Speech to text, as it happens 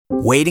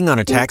Waiting on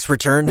a tax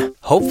return?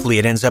 Hopefully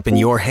it ends up in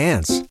your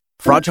hands.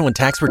 Fraudulent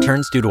tax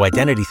returns due to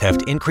identity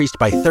theft increased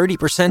by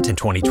 30% in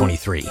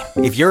 2023.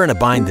 If you're in a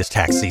bind this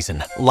tax season,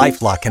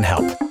 LifeLock can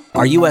help.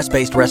 Our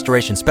U.S.-based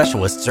restoration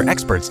specialists are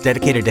experts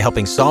dedicated to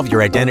helping solve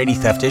your identity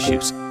theft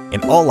issues.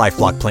 And all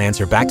LifeLock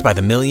plans are backed by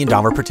the $1 Million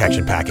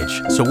Protection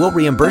Package. So we'll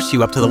reimburse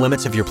you up to the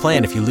limits of your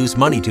plan if you lose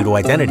money due to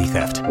identity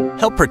theft.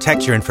 Help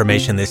protect your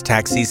information this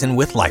tax season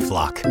with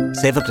LifeLock.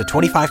 Save up to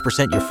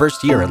 25% your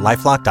first year at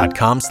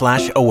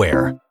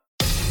LifeLock.com/aware.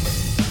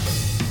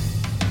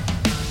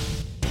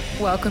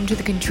 Welcome to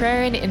the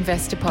Contrarian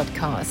Investor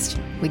Podcast.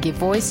 We give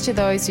voice to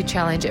those who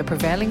challenge a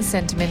prevailing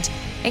sentiment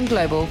in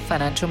global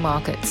financial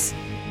markets.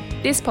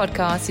 This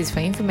podcast is for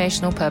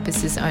informational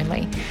purposes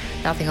only.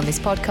 Nothing on this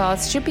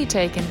podcast should be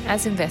taken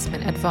as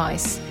investment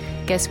advice.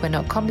 Guests were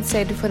not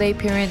compensated for their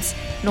appearance,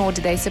 nor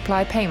do they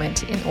supply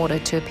payment in order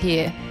to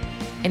appear.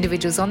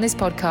 Individuals on this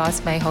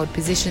podcast may hold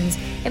positions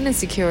in the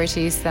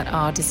securities that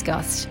are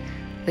discussed.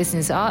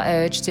 Listeners are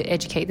urged to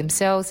educate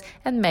themselves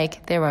and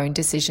make their own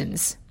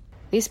decisions.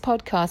 This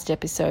podcast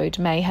episode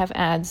may have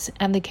ads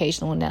and the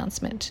occasional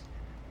announcement.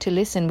 To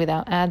listen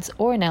without ads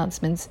or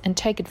announcements and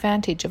take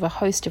advantage of a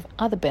host of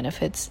other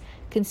benefits,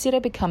 consider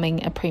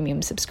becoming a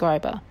premium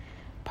subscriber.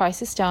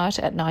 Prices start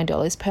at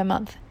 $9 per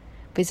month.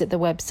 Visit the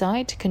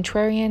website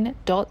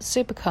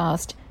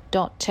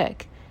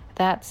contrarian.supercast.tech.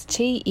 That's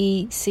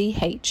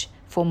TECH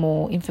for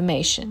more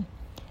information.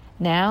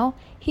 Now,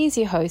 here's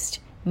your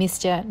host,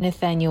 Mr.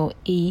 Nathaniel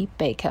E.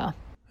 Baker.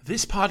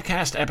 This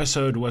podcast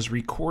episode was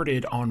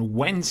recorded on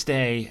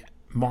Wednesday,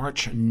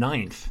 March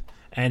 9th,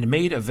 and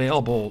made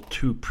available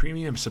to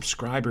premium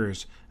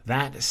subscribers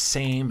that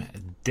same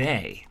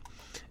day.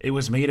 It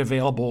was made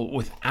available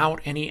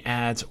without any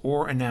ads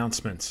or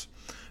announcements.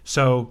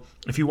 So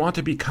if you want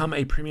to become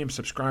a premium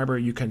subscriber,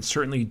 you can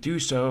certainly do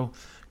so.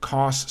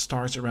 Cost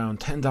starts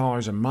around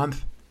 $10 a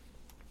month.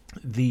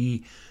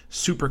 The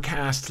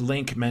Supercast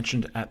link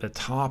mentioned at the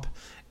top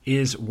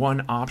is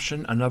one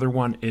option. Another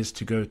one is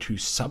to go to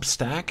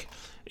Substack.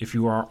 If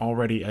you are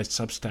already a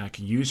Substack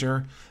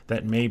user,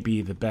 that may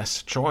be the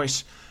best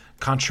choice.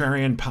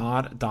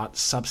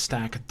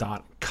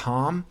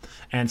 contrarianpod.substack.com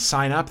and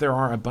sign up. There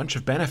are a bunch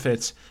of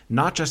benefits,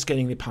 not just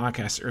getting the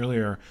podcast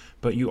earlier,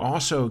 but you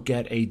also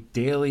get a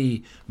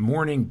daily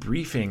morning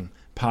briefing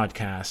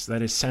podcast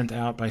that is sent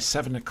out by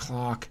 7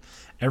 o'clock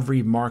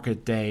every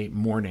market day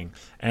morning.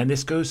 And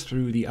this goes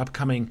through the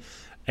upcoming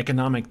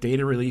economic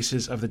data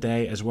releases of the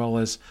day, as well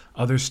as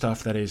other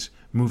stuff that is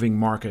moving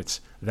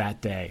markets that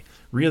day.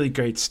 Really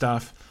great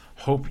stuff.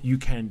 Hope you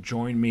can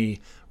join me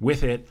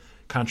with it.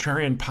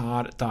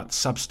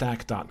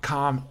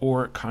 contrarianpod.substack.com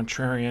or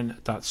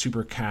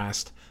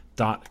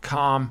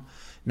contrarian.supercast.com.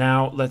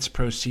 Now let's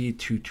proceed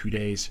to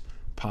today's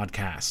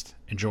podcast.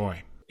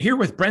 Enjoy. Here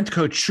with Brent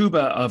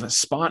Kochuba of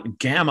Spot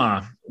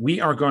Gamma,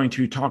 we are going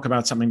to talk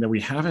about something that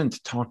we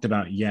haven't talked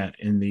about yet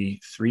in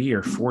the 3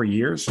 or 4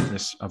 years of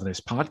this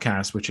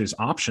podcast, which is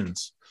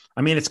options.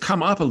 I mean, it's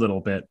come up a little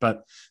bit,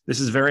 but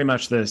this is very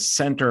much the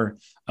center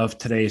of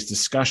today's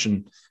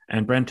discussion.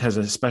 And Brent has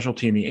a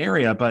specialty in the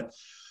area. But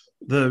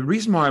the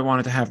reason why I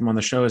wanted to have him on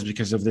the show is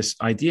because of this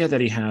idea that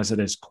he has that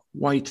is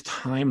quite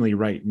timely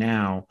right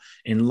now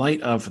in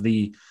light of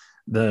the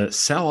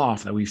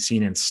sell-off that we've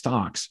seen in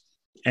stocks.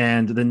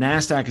 And the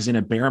NASDAQ is in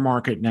a bear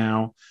market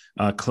now,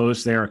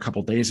 closed there a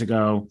couple days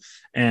ago,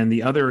 and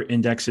the other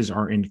indexes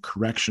are in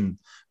correction.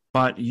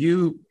 But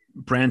you,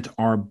 Brent,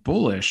 are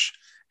bullish,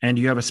 and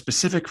you have a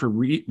specific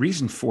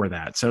reason for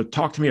that. So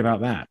talk to me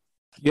about that.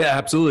 Yeah,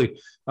 absolutely.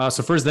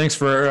 So first, thanks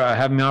for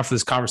having me on for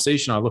this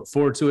conversation. I look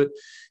forward to it.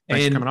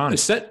 Thanks for coming on.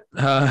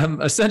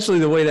 Essentially,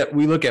 the way that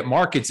we look at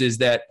markets is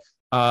that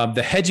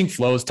the hedging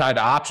flows tied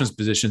to options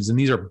positions, and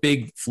these are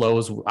big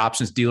flows.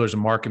 Options dealers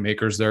and market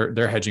makers,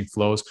 their hedging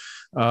flows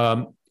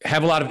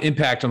have a lot of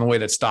impact on the way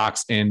that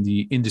stocks and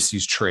the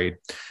indices trade.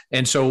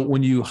 And so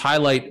when you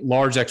highlight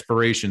large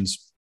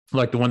expirations,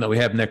 like the one that we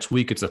have next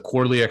week, it's a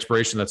quarterly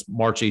expiration. That's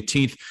March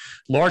 18th.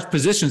 Large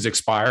positions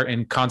expire,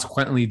 and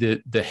consequently,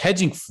 the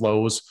hedging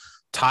flows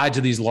tied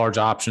to these large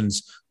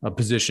options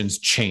positions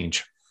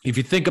change. If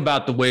you think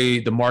about the way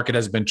the market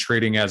has been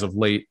trading as of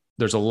late,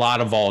 there's a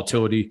lot of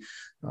volatility.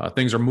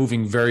 Things are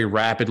moving very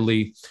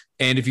rapidly.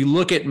 And if you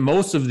look at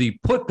most of the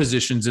put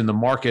positions in the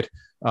market,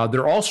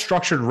 they're all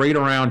structured right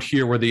around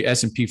here where the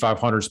S&P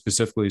 500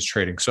 specifically is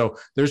trading. So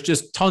there's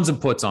just tons of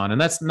puts on, and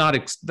that's not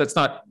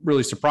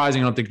really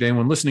surprising. I don't think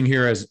anyone listening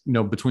here has,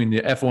 between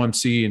the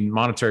FOMC and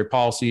monetary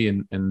policy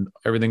and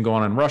everything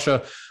going on in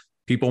Russia,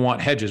 people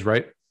want hedges,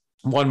 right?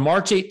 On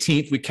March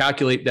 18th, we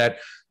calculate that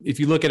if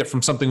you look at it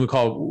from something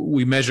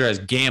we measure as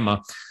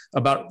gamma,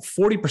 about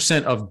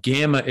 40% of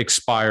gamma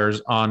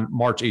expires on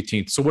March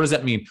 18th. So what does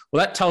that mean?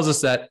 Well, that tells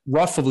us that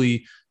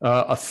roughly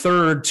a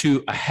third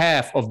to a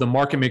half of the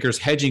market maker's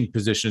hedging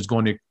position is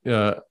going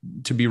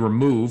to be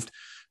removed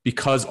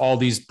because all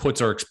these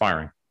puts are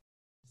expiring.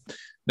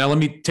 Now, let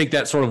me take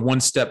that sort of one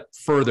step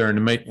further, and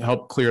it might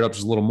help clear it up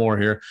just a little more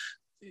here.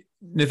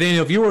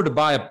 Nathaniel, if you were to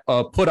buy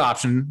a put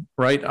option,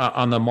 right,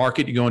 on the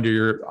market, you go into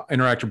your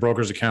Interactive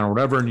Brokers account or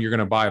whatever, and you're going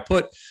to buy a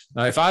put.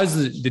 If I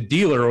was the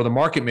dealer or the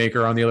market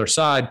maker on the other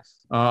side,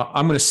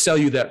 I'm going to sell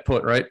you that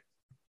put, right?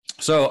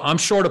 So I'm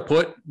short a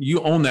put.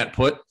 You own that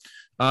put.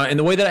 And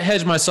the way that I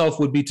hedge myself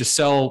would be to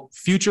sell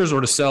futures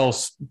or to sell,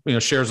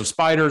 shares of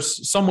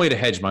spiders, some way to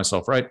hedge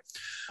myself, right?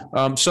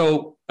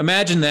 So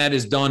imagine that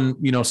is done,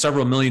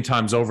 several million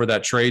times over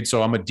that trade.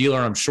 So I'm a dealer,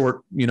 I'm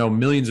short,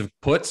 millions of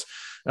puts,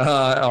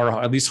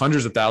 or at least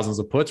hundreds of thousands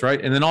of puts, right?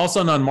 And then all of a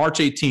sudden on March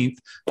 18th,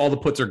 all the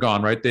puts are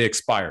gone, right? They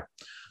expire.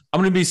 I'm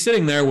going to be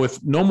sitting there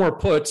with no more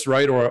puts,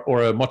 right?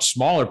 Or a much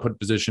smaller put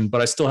position,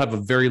 but I still have a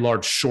very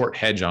large short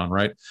hedge on,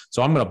 right?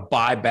 So I'm going to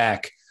buy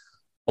back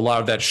a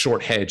lot of that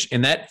short hedge.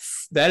 And that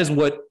is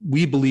what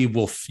we believe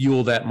will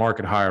fuel that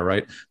market higher,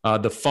 right?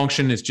 The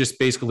function is just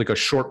basically like a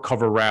short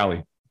cover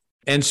rally.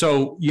 And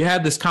so you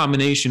have this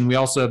combination. We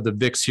also have the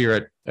VIX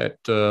here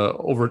at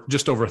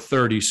just over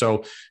 30.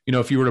 So,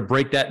 if you were to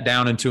break that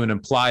down into an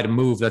implied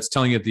move, that's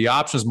telling you that the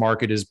options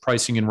market is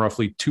pricing in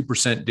roughly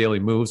 2% daily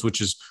moves,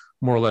 which is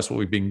more or less what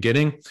we've been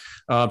getting.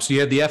 So you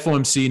have the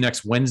FOMC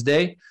next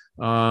Wednesday.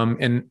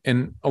 And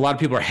a lot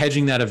of people are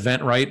hedging that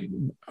event, right?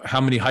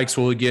 How many hikes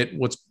will we get?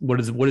 What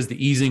is the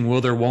easing?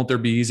 Won't there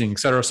be easing, et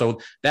cetera? So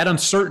that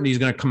uncertainty is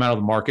going to come out of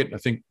the market. I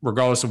think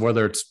regardless of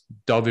whether it's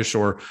dovish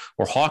or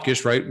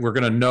hawkish, right? We're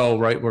going to know,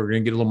 right? We're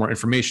going to get a little more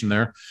information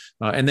there.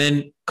 And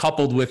then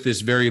coupled with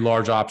this very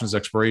large options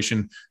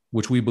expiration,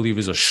 which we believe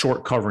is a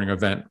short covering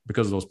event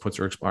because of those puts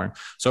are expiring.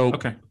 So,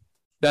 okay.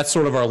 That's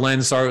sort of our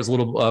lens. Sorry, it was a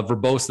little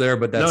verbose there,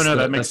 but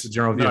that makes the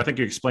general view. No, I think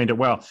you explained it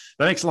well.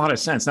 That makes a lot of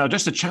sense. Now,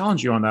 just to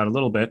challenge you on that a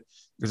little bit,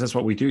 because that's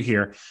what we do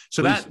here.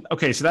 So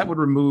Please. So that would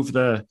remove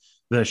the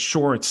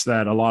shorts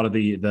that a lot of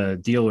the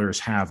dealers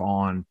have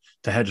on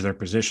to hedge their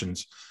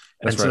positions.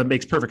 And so that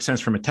makes perfect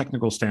sense from a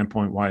technical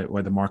standpoint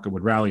why the market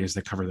would rally as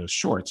they cover those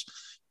shorts.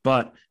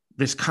 But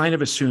this kind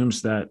of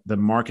assumes that the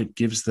market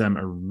gives them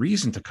a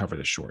reason to cover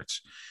the shorts.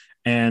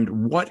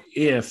 And what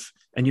if,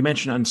 and you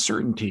mentioned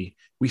uncertainty,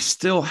 we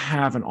still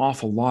have an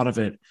awful lot of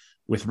it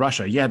with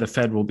Russia. Yeah, the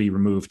Fed will be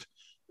removed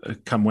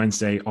come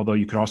Wednesday, although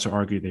you could also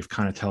argue they've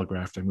kind of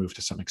telegraphed their move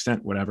to some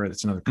extent, whatever.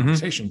 That's another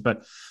conversation.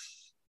 But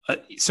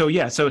so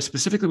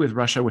specifically with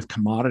Russia, with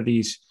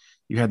commodities,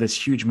 you had this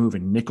huge move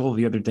in nickel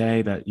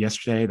yesterday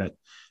that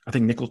I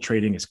think nickel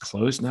trading is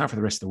closed now for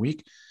the rest of the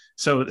week.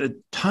 So a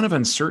ton of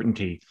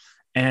uncertainty.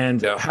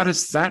 And how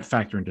does that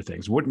factor into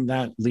things? Wouldn't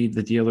that lead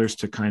the dealers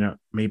to kind of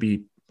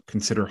maybe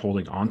consider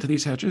holding on to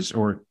these hedges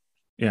or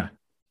Yeah.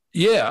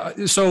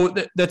 So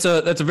that's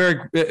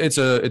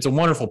a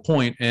wonderful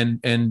point.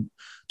 And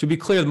to be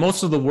clear,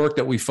 most of the work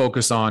that we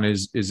focus on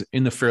is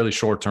in the fairly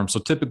short term. So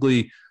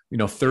typically,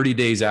 30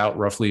 days out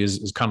roughly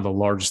is kind of the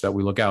largest that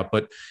we look out.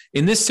 But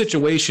in this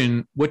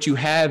situation, what you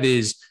have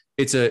is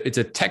it's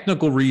a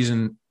technical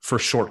reason for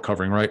short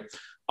covering, right?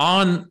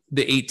 On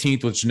the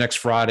 18th, which is next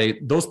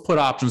Friday, those put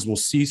options will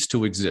cease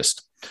to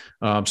exist.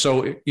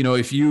 So,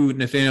 if you,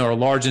 Nathaniel, are a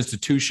large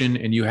institution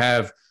and you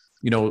have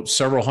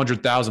several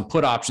 100,000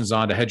 put options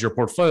on to hedge your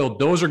portfolio,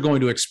 those are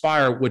going to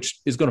expire, which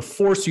is going to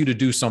force you to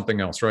do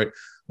something else, right?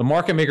 The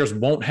market makers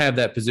won't have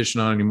that position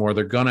on anymore.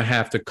 They're going to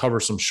have to cover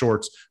some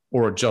shorts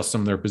or adjust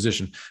some of their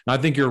position. And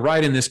I think you're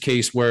right in this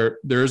case where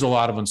there is a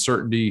lot of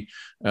uncertainty.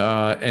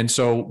 And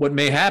so what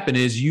may happen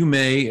is you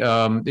may,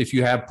 if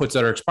you have puts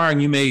that are expiring,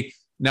 you may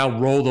now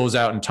roll those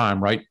out in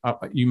time, right?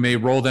 You may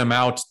roll them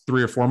out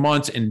 3 or 4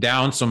 months and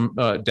down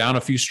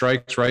a few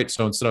strikes, right?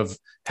 So instead of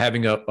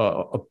having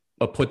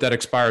a put that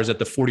expires at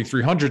the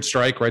 4,300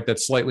 strike, right?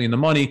 That's slightly in the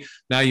money.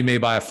 Now you may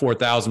buy a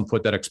 4,000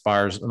 put that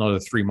expires another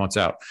 3 months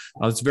out.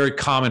 It's very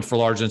common for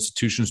large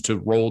institutions to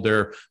roll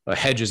their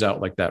hedges out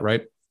like that,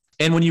 right?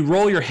 And when you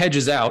roll your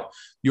hedges out,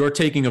 you're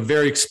taking a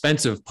very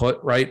expensive put,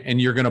 right?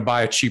 And you're going to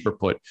buy a cheaper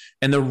put.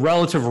 And the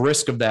relative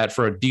risk of that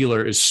for a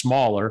dealer is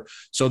smaller.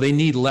 So they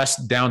need less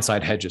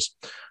downside hedges.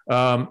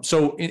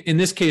 So in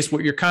this case,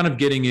 what you're kind of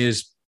getting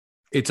is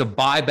it's a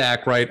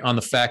buyback, right? On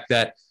the fact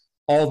that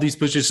all these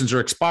positions are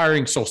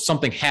expiring, so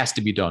something has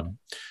to be done.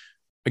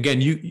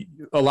 Again,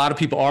 a lot of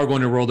people are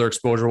going to roll their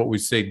exposure, what we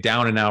say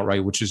down and out,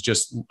 right? Which is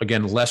just,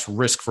 again, less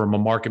risk from a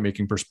market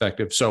making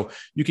perspective. So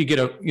you could get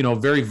a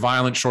very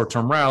violent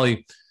short-term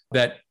rally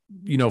that,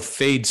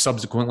 fades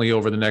subsequently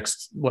over the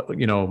next,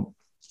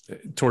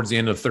 towards the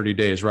end of 30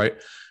 days, right?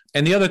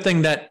 And the other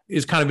thing that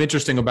is kind of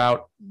interesting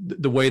about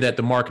the way that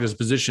the market is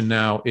positioned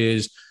now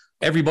is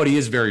everybody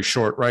is very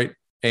short, right?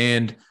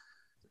 And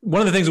one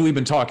of the things that we've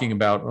been talking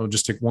about, I'll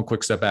just take one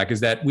quick step back, is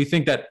that we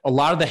think that a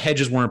lot of the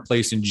hedges were in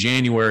place in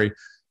January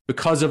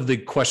because of the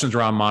questions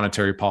around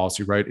monetary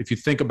policy, right? If you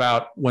think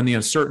about when the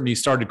uncertainty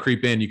started to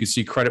creep in, you can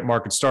see credit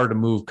markets started to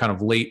move kind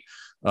of late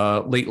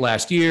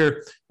last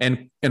year.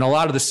 And a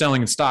lot of the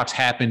selling in stocks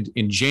happened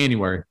in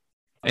January.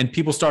 And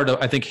people started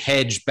to, I think,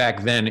 hedge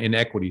back then in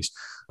equities,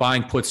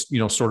 buying puts,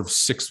 sort of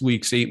 6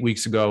 weeks, 8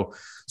 weeks ago.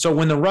 So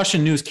when the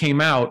Russian news came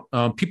out,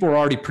 people were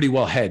already pretty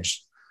well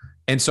hedged.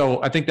 And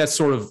so I think that's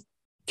sort of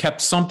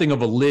kept something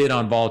of a lid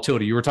on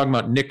volatility. You were talking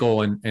about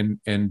nickel and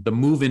the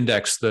move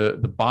index,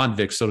 the bond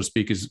VIX, so to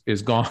speak,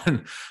 is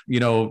gone,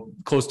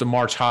 close to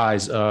March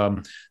highs.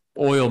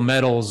 Oil,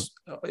 metals,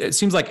 it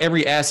seems like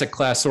every asset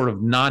class, sort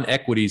of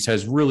non-equities,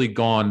 has really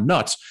gone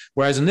nuts.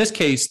 Whereas in this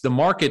case, the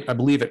market, I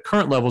believe at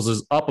current levels,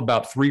 is up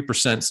about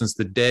 3% since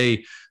the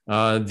day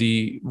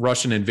the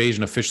Russian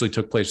invasion officially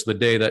took place, the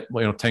day that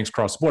tanks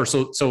crossed the border.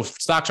 So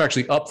stocks are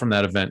actually up from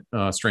that event,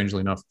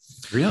 strangely enough.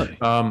 Really?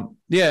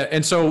 Yeah.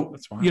 And so,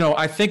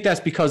 I think that's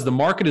because the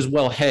market is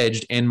well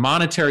hedged, and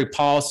monetary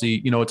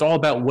policy, it's all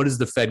about what is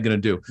the Fed going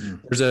to do.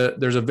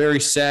 There's a very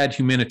sad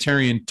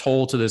humanitarian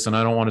toll to this, and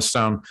I don't want to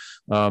sound,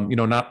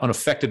 not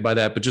unaffected by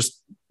that, but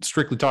just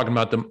strictly talking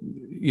about the,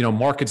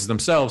 markets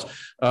themselves.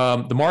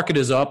 The market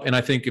is up, and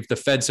I think if the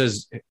Fed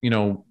says,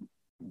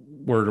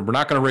 we're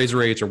not going to raise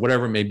rates or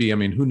whatever it may be, I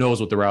mean, who knows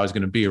what the rally is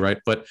going to be, right?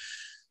 But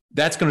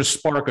that's going to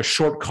spark a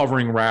short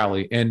covering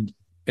rally. And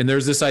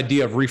there's this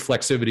idea of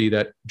reflexivity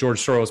that George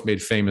Soros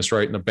made famous,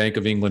 right, in the Bank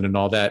of England and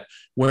all that,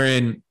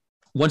 wherein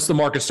once the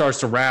market starts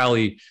to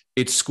rally,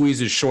 it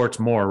squeezes shorts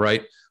more,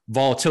 right?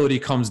 Volatility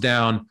comes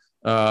down.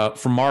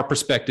 From our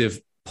perspective,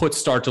 puts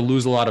start to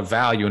lose a lot of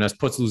value. And as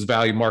puts lose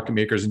value, market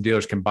makers and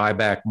dealers can buy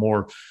back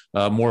more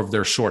of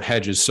their short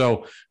hedges.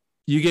 So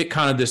you get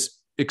kind of this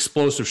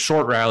explosive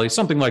short rally,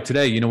 something like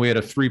today. We had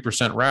a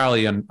 3%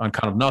 rally on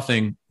kind of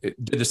nothing.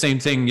 It did the same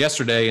thing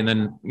yesterday, and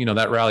then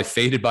that rally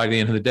faded by the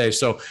end of the day.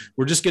 So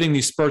we're just getting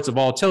these spurts of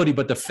volatility,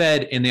 but the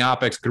Fed and the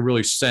OPEX could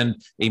really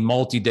send a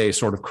multi-day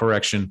sort of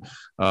correction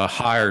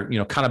higher,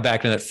 kind of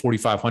back in that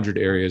 4,500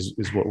 area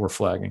is what we're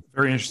flagging.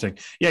 Very interesting.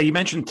 Yeah, you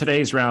mentioned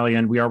today's rally,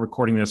 and we are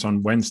recording this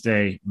on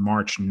Wednesday,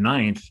 March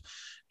 9th,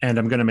 and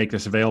I'm going to make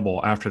this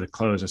available after the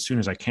close as soon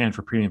as I can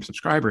for premium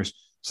subscribers,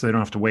 so they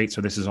don't have to wait.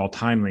 So this is all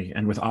timely.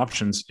 And with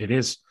options, it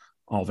is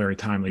all very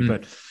timely.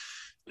 But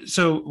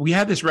so we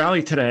had this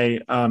rally today,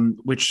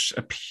 which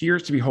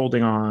appears to be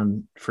holding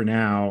on for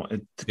now.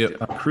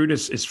 Crude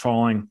is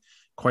falling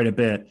quite a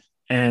bit.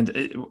 And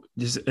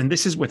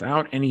this is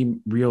without any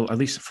real, at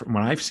least from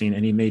what I've seen,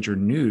 any major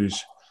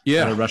news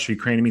out of Russia,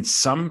 Ukraine. I mean,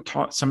 some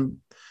talks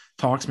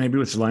maybe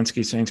with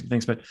Zelensky saying some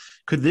things, but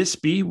could this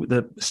be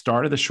the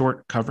start of the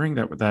short covering?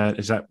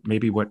 That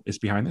maybe what is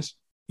behind this?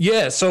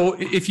 Yeah. So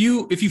if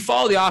you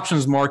follow the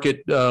options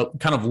market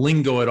kind of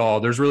lingo at all,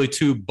 there's really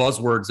two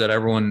buzzwords that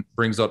everyone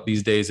brings up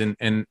these days.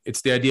 And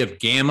it's the idea of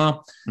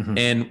gamma.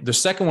 And the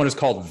second one is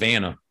called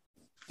VANA.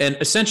 And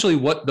essentially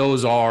what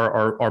those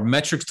are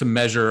metrics to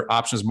measure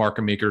options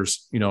market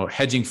makers,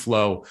 hedging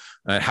flow,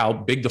 how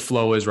big the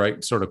flow is,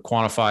 right? Sort of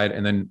quantified,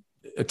 and then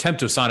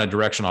attempt to assign a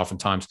direction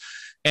oftentimes.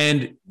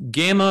 And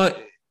gamma,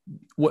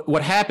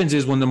 what happens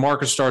is when the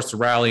market starts to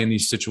rally in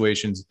these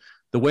situations,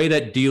 the way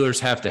that dealers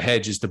have to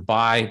hedge is to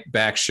buy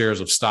back shares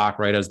of stock,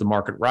 right, as the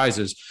market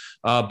rises.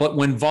 But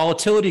when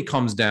volatility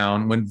comes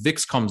down, when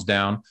VIX comes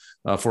down,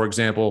 for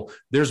example,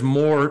 there's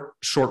more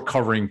short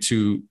covering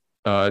to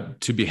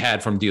be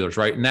had from dealers,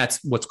 right? And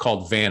that's what's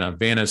called VANA.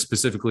 VANA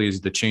specifically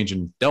is the change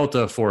in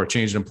delta for a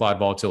change in implied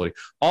volatility.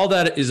 All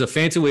that is a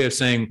fancy way of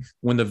saying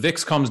when the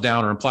VIX comes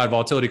down or implied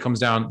volatility comes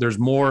down, there's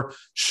more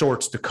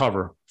shorts to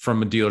cover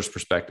from a dealer's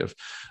perspective.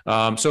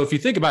 So if you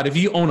think about it, if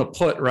you own a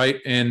put, right,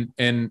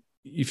 and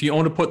if you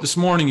owned a put this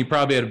morning, you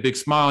probably had a big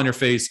smile on your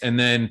face. And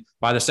then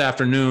by this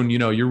afternoon,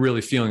 you're really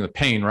feeling the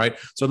pain, right?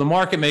 So the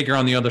market maker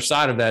on the other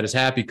side of that is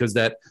happy because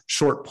that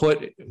short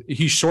put,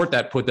 he's short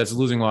that put that's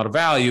losing a lot of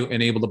value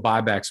and able to buy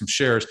back some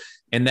shares.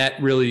 And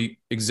that really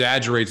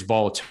exaggerates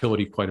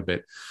volatility quite a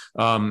bit.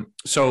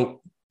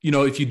 So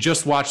if you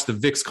just watch the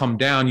VIX come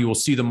down, you will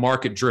see the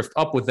market drift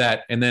up with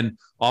that. And then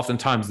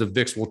oftentimes the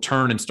VIX will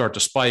turn and start to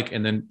spike,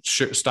 and then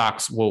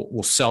stocks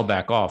will sell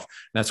back off.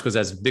 And that's because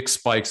as VIX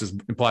spikes, as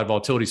implied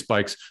volatility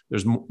spikes,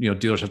 there's,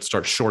 dealers have to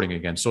start shorting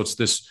again. So it's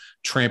this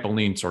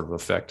trampoline sort of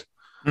effect.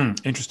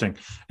 Interesting.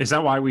 Is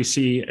that why we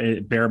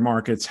see bear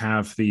markets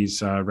have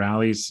these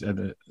rallies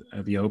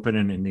at the open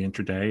and in the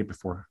intraday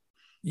before?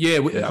 Yeah,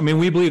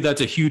 we believe that's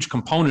a huge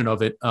component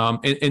of it.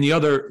 And the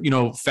other,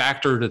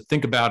 factor to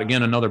think about,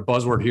 again, another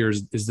buzzword here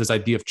is this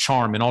idea of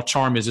charm. And all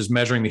charm is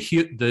measuring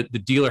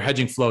the dealer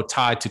hedging flow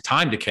tied to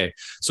time decay.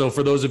 So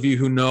for those of you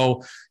who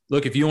know,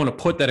 look, if you want to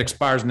put that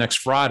expires next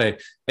Friday,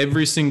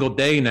 every single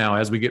day now,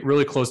 as we get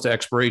really close to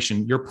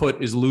expiration, your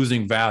put is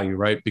losing value,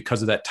 right?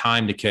 Because of that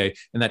time decay.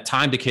 And that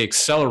time decay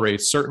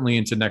accelerates certainly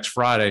into next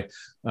Friday.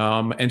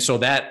 And so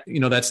that,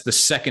 that's the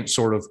second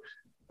sort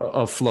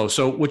of flow.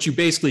 So what you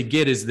basically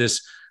get is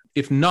this: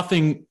 if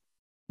nothing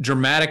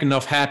dramatic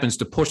enough happens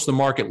to push the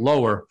market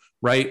lower,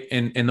 right,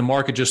 and the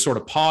market just sort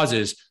of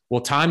pauses,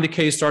 well, time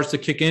decay starts to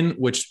kick in,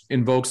 which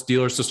invokes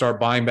dealers to start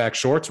buying back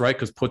shorts, right,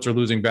 because puts are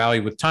losing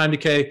value with time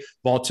decay.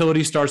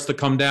 Volatility starts to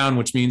come down,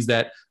 which means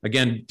that,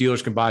 again,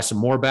 dealers can buy some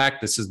more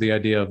back. This is the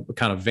idea of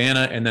kind of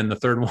VANA. And then the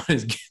third one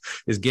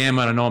is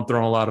gamma. And I know I'm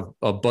throwing a lot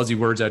of buzzy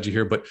words at you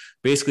here, but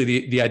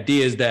basically the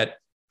idea is that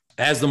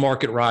as the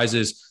market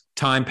rises,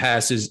 time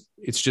passes,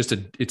 it's just a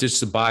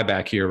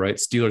buyback here, right?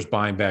 It's dealers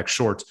buying back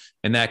shorts,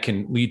 and that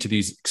can lead to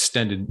these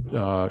extended,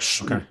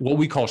 what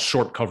we call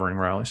short covering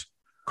rallies.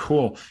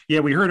 Cool.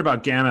 Yeah, we heard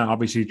about Gamma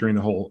obviously during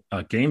the whole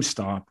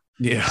GameStop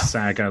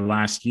saga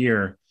last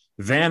year.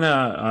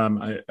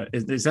 Vanna,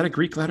 is that a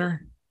Greek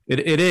letter?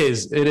 It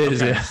is.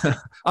 Okay. Yeah.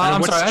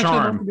 I'm sorry. Charm?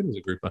 I don't think it is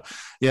a Greek letter.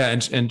 Yeah,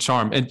 and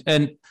Charm,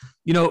 and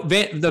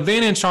the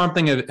Vanna and Charm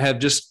thing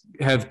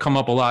have come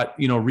up a lot,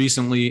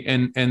 recently,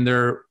 and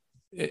they're.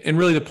 And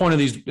really, the point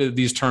of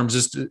these terms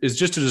is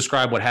just to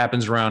describe what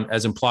happens around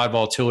as implied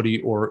volatility,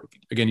 or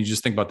again, you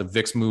just think about the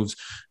VIX moves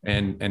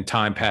and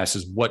time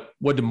passes. What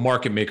do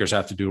market makers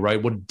have to do,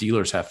 right? What do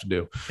dealers have to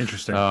do?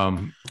 Interesting.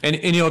 And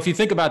if you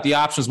think about the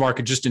options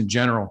market just in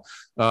general,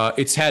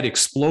 it's had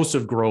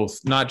explosive growth,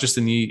 not just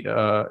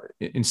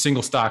in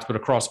single stocks, but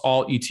across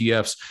all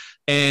ETFs,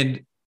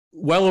 and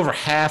well over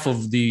half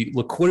of the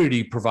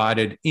liquidity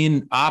provided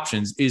in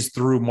options is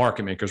through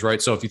market makers,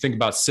 right? So if you think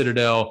about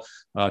Citadel,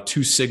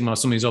 Two Sigma,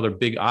 some of these other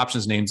big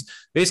options names,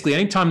 basically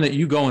anytime that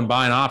you go and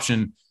buy an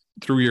option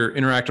through your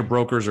Interactive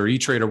Brokers or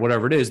E-Trade or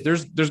whatever it is,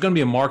 there's going to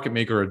be a market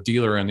maker or a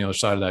dealer on the other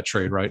side of that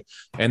trade, right?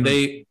 And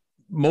they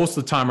most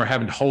of the time are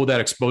having to hold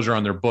that exposure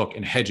on their book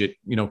and hedge it,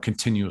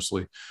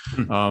 continuously.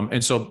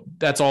 And so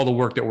that's all the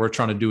work that we're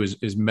trying to do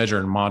is measure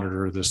and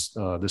monitor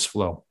this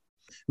flow.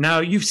 Now,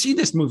 you've seen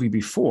this movie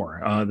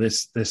before,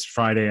 this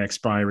Friday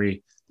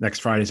expiry, next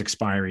Friday's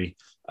expiry.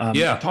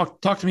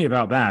 Talk to me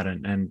about that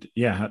and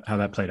how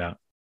that played out.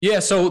 Yeah,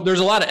 so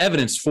there's a lot of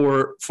evidence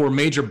for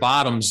major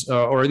bottoms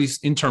or at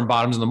least interim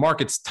bottoms in the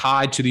markets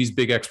tied to these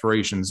big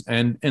expirations,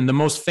 and the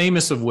most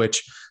famous of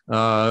which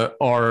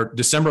are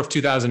December of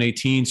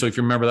 2018. So if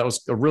you remember, that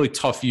was a really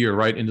tough year,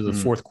 right into the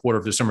fourth quarter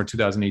of December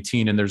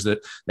 2018. And there's that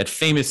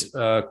famous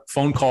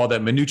phone call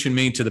that Mnuchin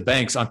made to the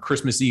banks on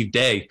Christmas Eve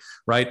day,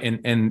 right?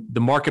 And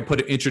the market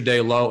put an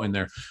intraday low in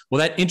there. Well,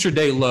 that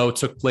intraday low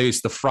took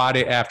place the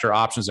Friday after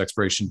options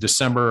expiration,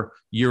 December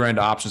year-end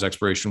options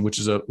expiration, which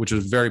is a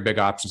very big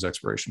options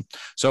expiration.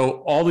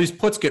 So all these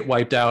puts get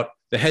wiped out.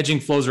 The hedging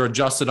flows are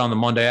adjusted on the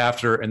Monday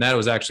after, and that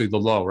was actually the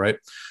low, right?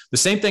 The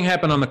same thing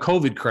happened on the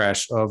COVID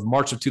crash of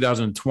March of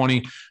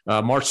 2020.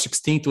 March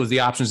 16th was the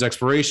options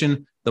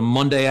expiration. The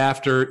Monday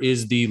after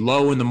is the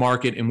low in the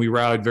market, and we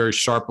rallied very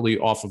sharply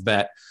off of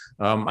that.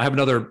 I have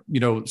another,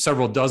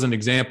 several dozen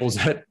examples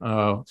that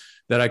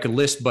I could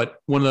list, but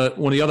one of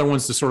the other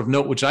ones to sort of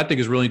note, which I think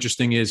is really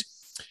interesting, is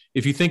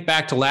if you think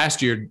back to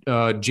last year,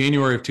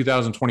 January of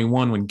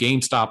 2021, when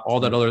GameStop, all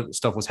that other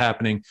stuff was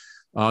happening,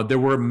 there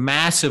were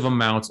massive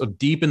amounts of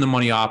deep in the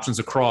money options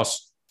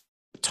across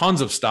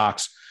tons of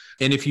stocks.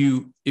 And if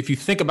you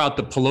think about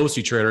the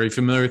Pelosi trader, are you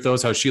familiar with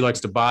those? How she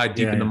likes to buy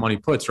deep in the money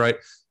puts, right?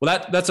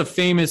 Well, that's a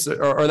famous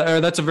or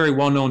that's a very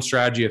well-known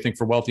strategy, I think,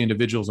 for wealthy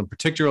individuals in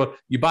particular.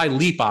 You buy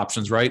leap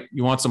options, right?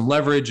 You want some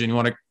leverage,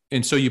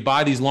 and so you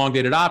buy these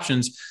long-dated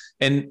options.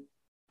 And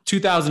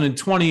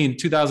 2020 and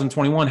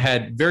 2021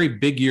 had very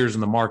big years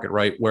in the market,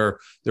 right, where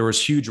there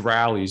was huge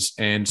rallies.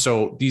 And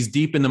so these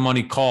deep in the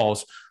money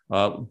calls,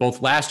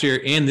 both last year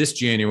and this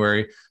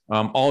January,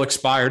 all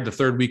expired the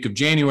third week of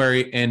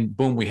January, and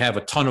boom, we have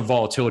a ton of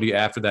volatility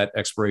after that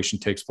expiration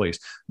takes place.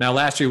 Now,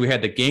 last year we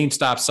had the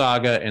GameStop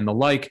saga and the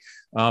like,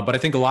 but I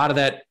think a lot of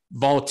that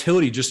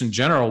volatility just in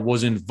general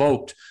was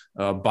invoked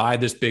by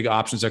this big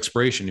options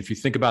expiration. If you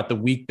think about the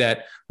week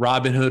that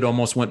Robinhood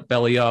almost went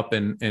belly up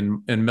and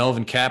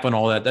Melvin Cap and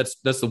all that,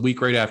 that's the week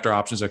right after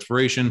options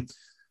expiration.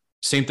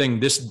 Same thing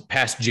this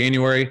past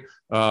January.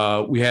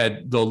 We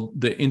had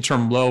the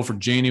interim low for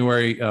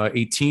January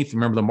 18th.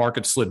 Remember, the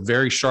market slid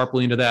very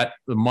sharply into that.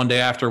 The Monday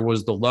after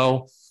was the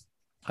low.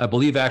 I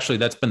believe actually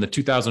that's been the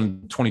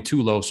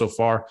 2022 low so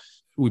far.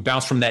 We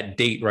bounced from that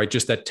date, right?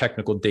 Just that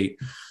technical date.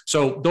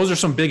 So those are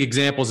some big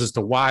examples as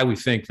to why we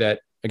think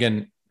that,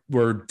 again,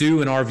 we're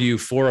due, in our view,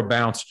 for a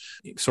bounce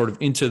sort of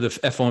into the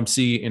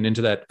FOMC and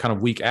into that kind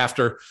of week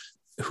after.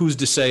 Who's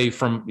to say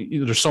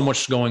there's so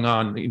much going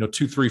on,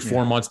 2, 3,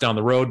 4 months down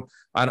the road.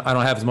 I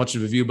don't have as much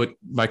of a view, but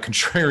my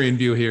contrarian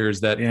view here is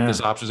that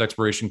this options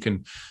expiration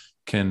can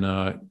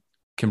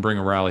bring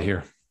a rally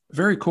here.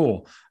 Very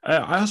cool.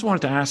 I also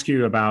wanted to ask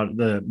you about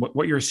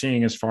what you're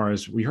seeing as far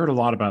as, we heard a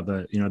lot about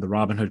the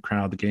Robinhood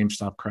crowd, the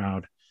GameStop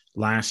crowd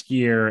last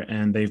year,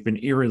 and they've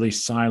been eerily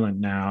silent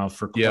now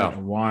for quite a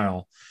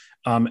while.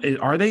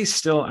 Are they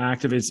still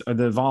active? Is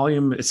the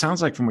volume? It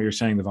sounds like from what you're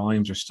saying, the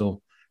volumes are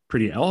still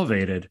pretty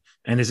elevated.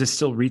 And is this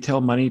still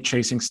retail money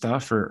chasing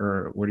stuff,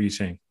 or what are you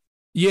seeing?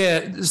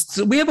 Yeah,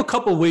 so we have a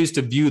couple of ways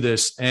to view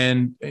this,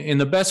 and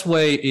the best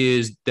way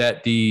is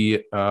that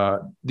the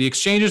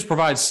exchanges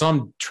provide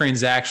some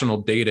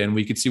transactional data, and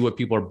we can see what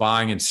people are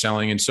buying and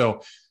selling. And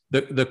so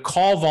the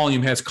call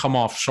volume has come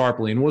off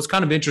sharply. And what's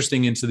kind of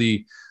interesting into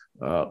the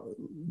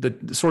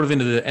sort of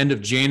into the end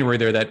of January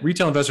there, that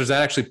retail investors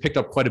that actually picked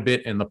up quite a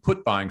bit in the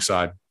put buying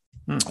side.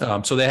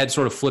 So they had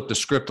sort of flipped the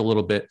script a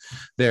little bit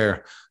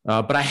there.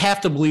 But I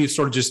have to believe,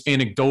 sort of just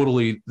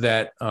anecdotally,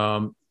 that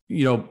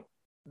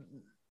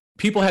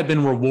people had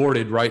been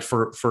rewarded, right,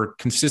 for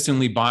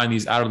consistently buying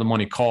these out of the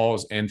money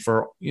calls, and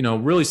for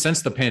really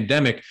since the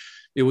pandemic,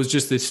 it was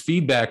just this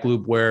feedback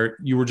loop where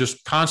you were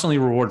just constantly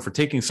rewarded for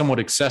taking somewhat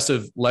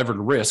excessive levered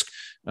risk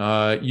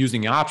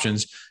using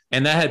options.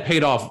 And that had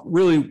paid off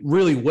really,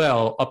 really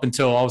well up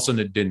until all of a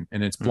sudden it didn't.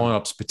 And it's blown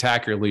up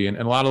spectacularly. And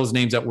a lot of those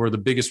names that were the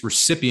biggest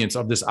recipients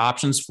of this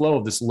options flow,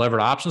 of this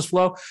levered options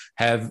flow,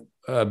 have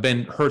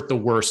been hurt the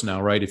worst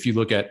now, right? If you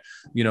look at,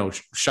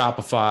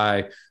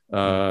 Shopify,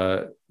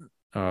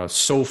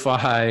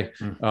 SoFi,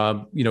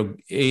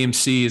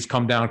 AMC has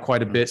come down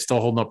quite a bit, still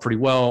holding up pretty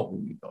well,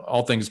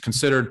 all things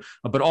considered.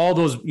 But all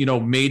those,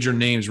 major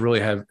names really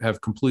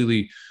have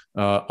completely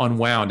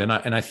unwound. And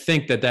I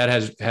think that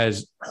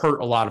has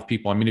hurt a lot of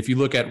people. I mean, if you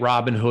look at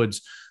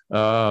Robinhood's,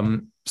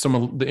 some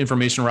of the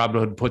information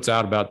Robinhood puts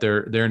out about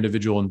their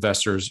individual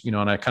investors,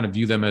 and I kind of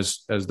view them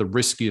as the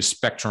riskiest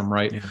spectrum,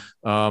 right? Yeah.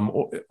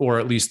 Or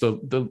at least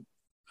the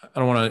I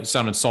don't want to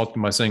sound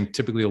insulting by saying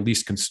typically the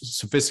least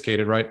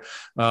sophisticated, right?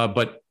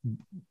 But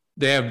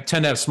they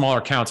tend to have smaller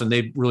accounts, and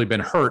they've really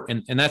been hurt.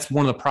 And that's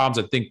one of the problems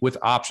I think with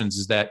options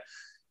is that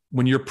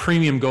when your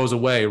premium goes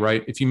away,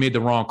 right? If you made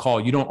the wrong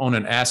call, you don't own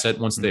an asset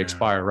once they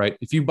expire, right?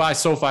 If you buy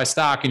SoFi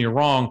stock and you're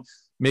wrong,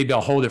 maybe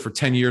I'll hold it for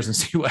 10 years and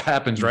see what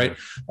happens, right?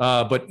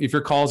 But if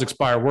your calls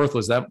expire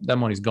worthless, that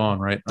money's gone,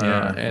 right?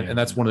 And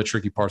that's one of the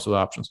tricky parts with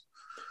options.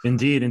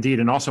 Indeed.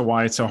 And also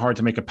why it's so hard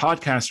to make a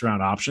podcast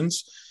around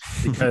options,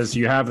 because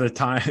you have the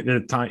time,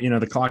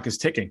 the clock is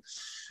ticking.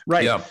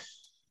 Right. Yeah.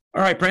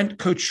 All right, Brent,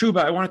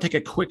 Kochuba, I want to take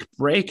a quick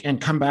break and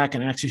come back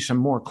and ask you some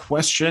more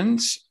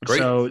questions. Great.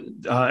 So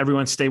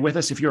everyone stay with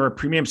us. If you're a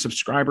premium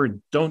subscriber,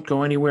 don't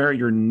go anywhere.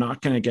 You're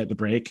not going to get the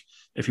break.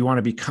 If you want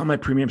to become a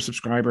premium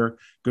subscriber,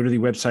 go to the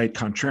website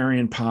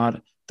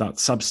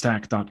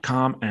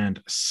contrarianpod.substack.com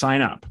and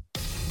sign up.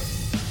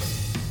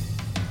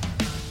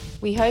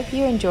 We hope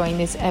you're enjoying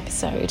this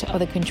episode of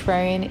the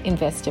Contrarian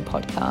Investor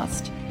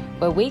Podcast,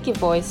 where we give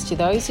voice to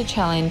those who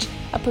challenge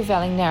a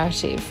prevailing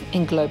narrative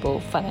in global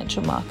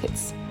financial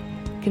markets.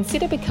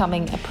 Consider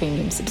becoming a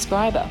premium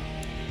subscriber.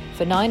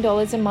 For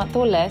 $9 a month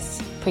or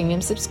less,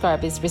 premium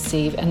subscribers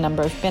receive a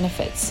number of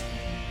benefits.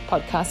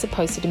 Podcasts are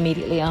posted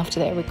immediately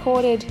after they're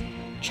recorded.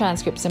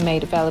 Transcripts are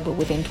made available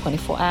within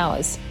 24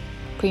 hours.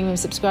 Premium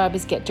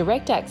subscribers get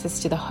direct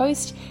access to the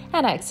host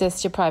and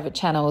access to private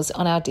channels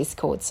on our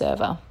Discord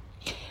server.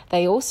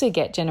 They also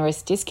get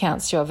generous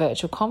discounts to our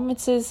virtual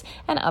conferences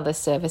and other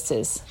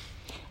services.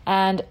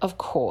 And of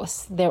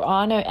course, there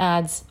are no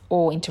ads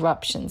or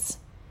interruptions.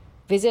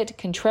 Visit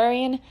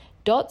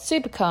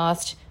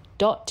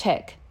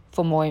contrarian.supercast.tech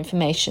for more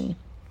information.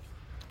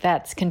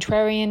 That's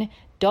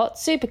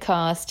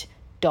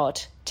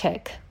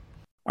contrarian.supercast.tech.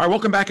 All right,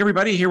 welcome back,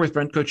 everybody. Here with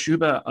Brent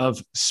Kochuba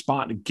of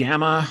Spot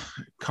Gamma,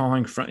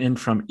 calling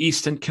from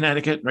Easton,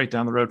 Connecticut, right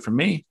down the road from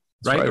me.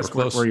 Right, we're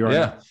close. Where you are.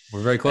 Yeah,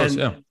 we're very close.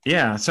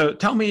 Yeah. So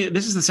tell me,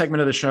 this is the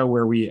segment of the show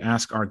where we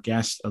ask our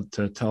guests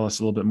to tell us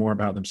a little bit more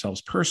about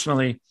themselves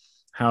personally,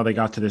 how they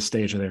got to this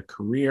stage of their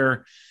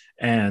career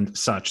and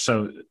such.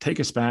 So take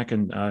us back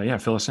and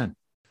fill us in.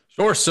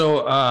 Sure.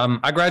 So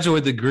I graduated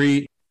with a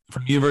degree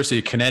from the University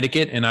of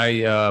Connecticut, and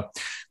I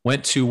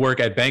went to work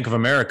at Bank of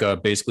America,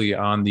 basically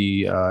on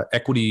the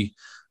equity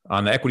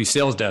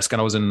sales desk. And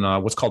I was in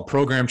what's called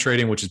program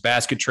trading, which is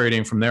basket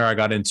trading. From there, I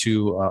got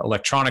into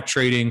electronic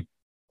trading.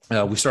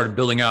 We started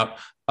building out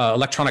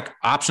electronic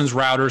options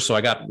routers. So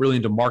I got really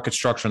into market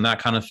structure and that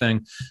kind of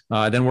thing.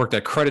 I then worked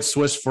at Credit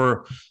Suisse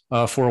for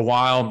a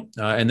while.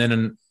 And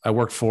then I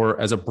worked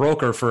as a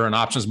broker for an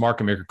options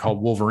market maker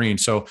called Wolverine.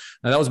 So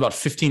that was about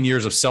 15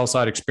 years of sell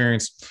side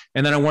experience.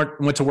 And then I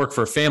went to work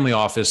for a family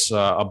office,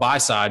 on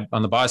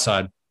the buy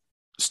side,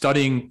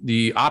 studying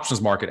the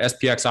options market,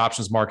 SPX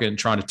options market, and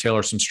trying to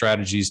tailor some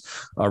strategies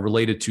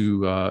related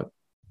to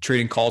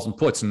trading calls and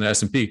puts in the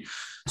S&P.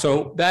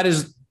 So that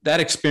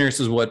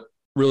experience is what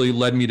really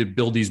led me to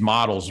build these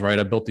models, right?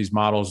 I built these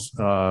models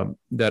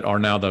that are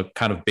now the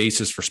kind of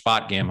basis for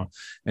Spot Gamma.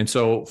 And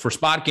so for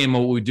Spot Gamma,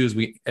 what we do is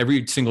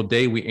every single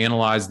day we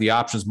analyze the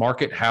options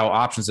market, how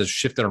options have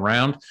shifted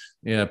around,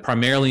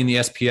 primarily in the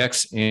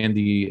SPX and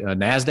the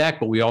NASDAQ,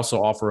 but we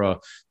also offer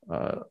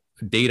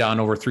data on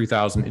over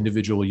 3,000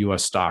 individual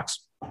US stocks.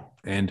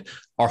 And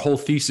our whole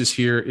thesis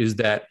here is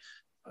that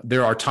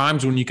there are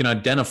times when you can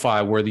identify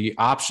where the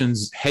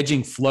options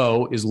hedging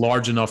flow is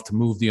large enough to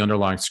move the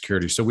underlying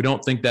security. So we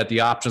don't think that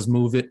the options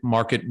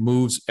market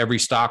moves every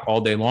stock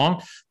all day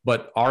long,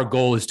 but our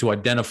goal is to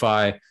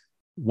identify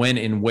when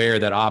and where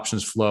that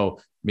options flow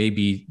may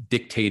be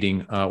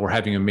dictating or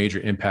having a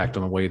major impact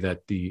on the way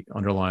that the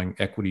underlying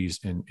equities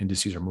and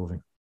indices are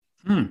moving.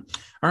 All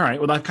right.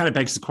 Well, that kind of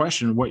begs the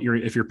question: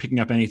 if you're picking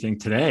up anything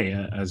today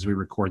as we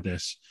record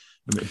this,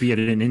 be it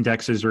in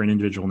indexes or in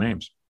individual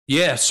names?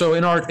 Yeah. So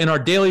in our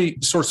daily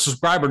sort of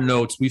subscriber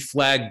notes, we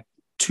flagged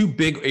two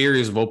big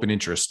areas of open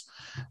interest.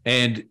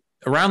 And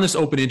around this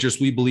open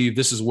interest, we believe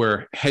this is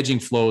where hedging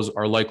flows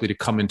are likely to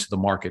come into the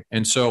market.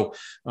 And so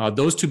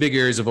those two big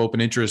areas of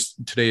open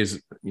interest today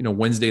is,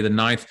 Wednesday the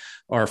 9th,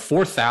 are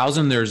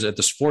 4,000. There's at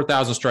this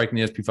 4,000 strike in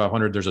the SP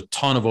 500, there's a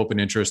ton of open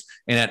interest.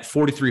 And at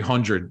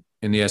 4,300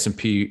 in the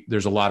S&P,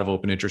 there's a lot of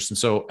open interest. And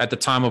so at the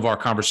time of our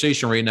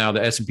conversation right now,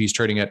 the S&P is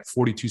trading at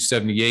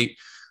 4,278.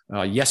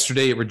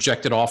 Yesterday, it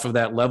rejected off of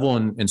that level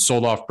and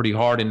sold off pretty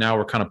hard. And now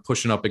we're kind of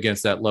pushing up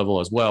against that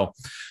level as well.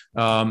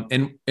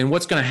 And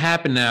what's going to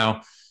happen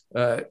now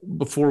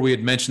before we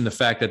had mentioned the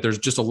fact that there's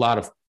just a lot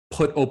of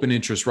put open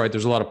interest, right?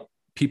 There's a lot of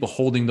people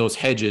holding those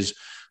hedges,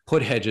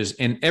 put hedges.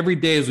 And every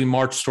day as we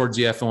march towards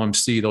the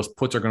FOMC, those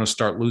puts are going to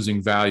start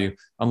losing value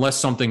unless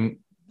something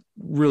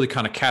really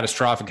kind of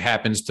catastrophic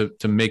happens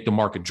to make the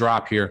market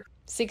drop here.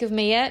 Sick of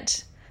me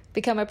yet?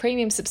 Become a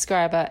premium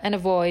subscriber and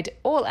avoid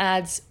all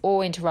ads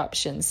or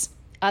interruptions.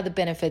 Other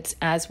benefits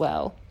as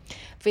well.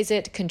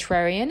 Visit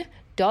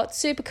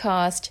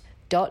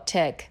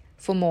contrarian.supercast.tech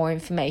for more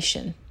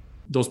information.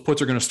 Those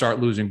puts are going to start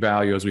losing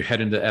value as we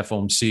head into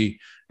FOMC.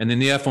 And then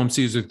the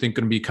FOMC is, I think,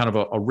 going to be kind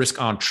of a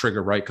risk on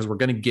trigger, right? Because we're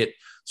going to get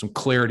some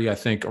clarity, I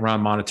think,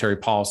 around monetary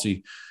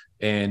policy.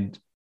 And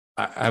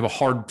I have a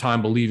hard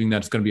time believing that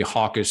it's going to be a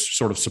hawkish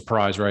sort of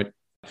surprise, right?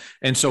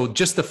 And so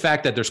just the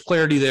fact that there's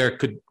clarity there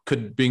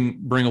could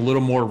bring a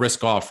little more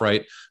risk off,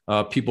 right?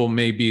 People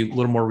may be a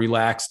little more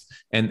relaxed,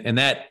 and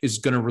that is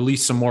going to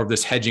release some more of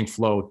this hedging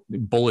flow,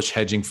 bullish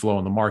hedging flow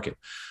in the market.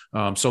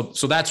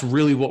 So that's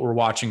really what we're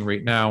watching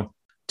right now.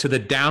 To the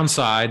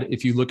downside,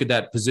 if you look at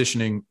that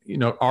positioning,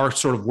 our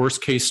sort of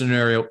worst case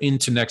scenario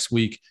into next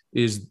week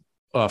is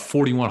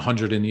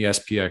 4,100 in the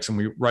SPX, and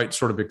we write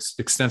sort of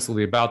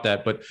extensively about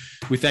that. But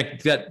we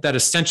think that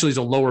essentially is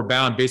a lower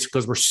bound, basically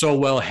because we're so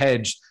well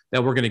hedged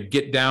that we're going to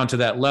get down to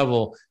that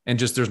level, and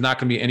just there's not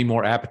going to be any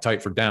more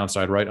appetite for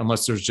downside, right?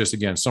 Unless there's just,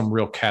 again, some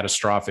real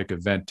catastrophic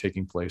event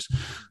taking place.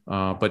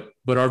 But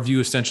our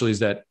view essentially is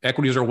that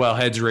equities are well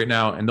hedged right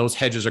now, and those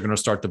hedges are going to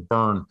start to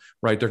burn,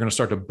 right? They're going to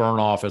start to burn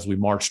off as we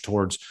march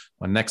towards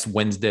next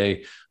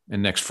Wednesday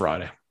and next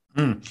Friday.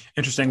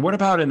 Interesting. What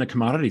about in the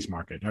commodities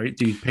market?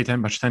 Do you pay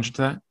much attention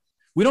to that?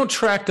 We don't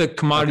track the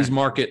commodities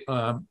market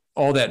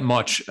all that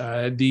much.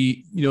 There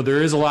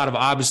is a lot of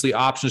obviously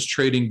options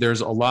trading.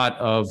 There's a lot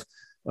of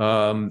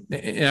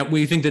and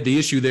we think that the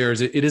issue there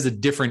is it is a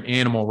different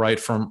animal, right,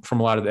 from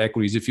a lot of the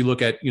equities. If you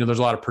look at, there's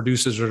a lot of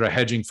producers that are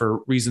hedging for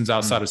reasons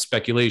outside of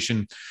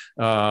speculation.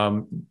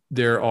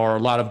 There are a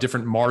lot of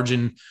different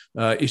margin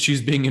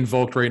issues being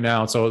invoked right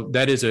now. So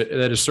that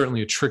is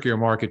certainly a trickier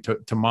market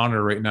to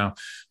monitor right now.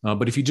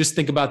 But if you just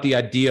think about the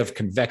idea of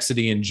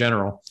convexity in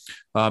general,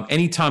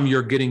 anytime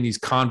you're getting these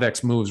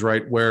convex moves,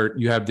 right, where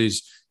you have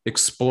these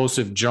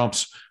explosive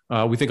jumps,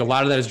 we think a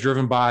lot of that is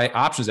driven by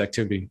options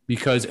activity,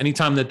 because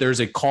anytime that there's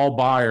a call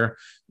buyer,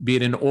 be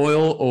it in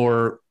oil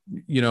or,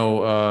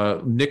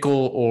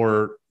 nickel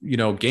or,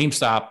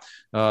 GameStop,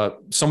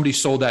 somebody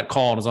sold that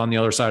call and is on the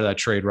other side of that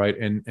trade, right?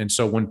 And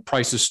so when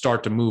prices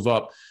start to move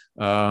up,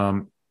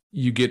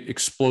 you get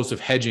explosive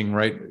hedging,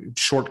 right?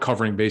 Short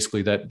covering,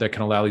 basically, that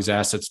can allow these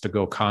assets to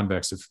go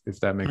convex, if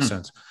that makes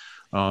sense.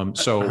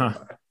 So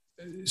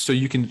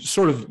you can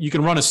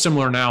run a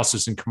similar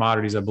analysis in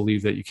commodities, I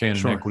believe, that you can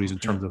in equities in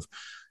terms of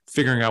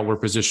figuring out where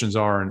positions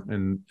are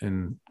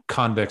and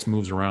convex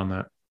moves around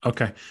that.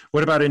 Okay.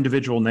 What about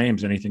individual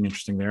names? Anything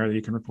interesting there that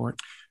you can report?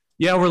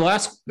 Yeah, over the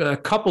last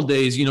couple of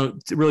days,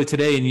 really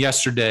today and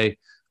yesterday,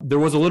 there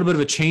was a little bit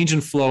of a change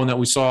in flow, in that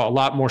we saw a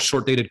lot more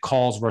short-dated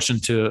calls rush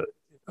into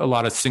a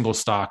lot of single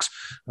stocks.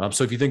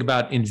 So if you think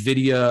about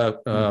NVIDIA,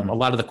 a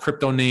lot of the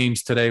crypto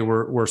names today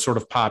were sort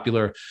of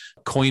popular.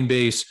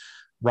 Coinbase,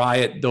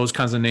 Riot, those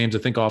kinds of names, I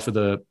think off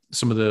of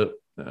some of the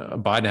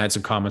Biden had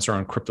some comments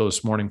around crypto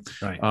this morning.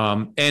 Right.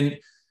 And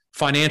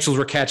financials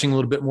were catching a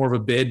little bit more of a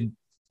bid.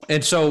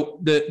 And so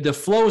the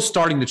flow is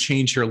starting to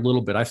change here a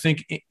little bit. I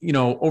think,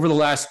 over the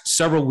last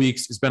several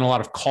weeks, it's been a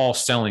lot of call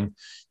selling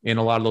in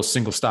a lot of those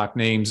single stock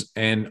names,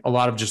 and a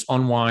lot of just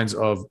unwinds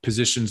of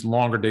positions,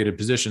 longer dated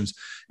positions.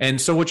 And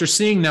so what you're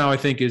seeing now, I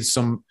think, is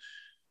some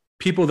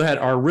people that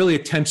are really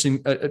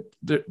attempting,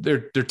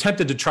 they're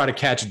tempted to try to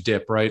catch a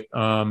dip, right?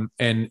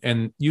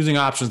 And using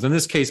options in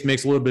this case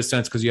makes a little bit of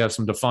sense, because you have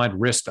some defined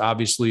risk.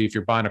 Obviously, if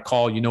you're buying a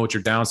call, you know what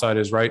your downside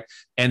is, right?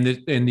 And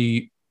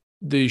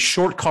the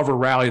short cover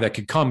rally that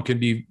could come can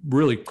be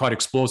really quite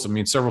explosive. I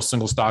mean, several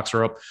single stocks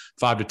are up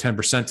 5 to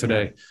 10%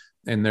 today,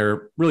 and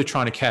they're really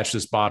trying to catch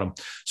this bottom.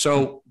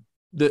 So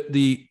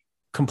the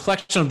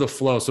complexion of the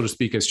flow, so to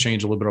speak, has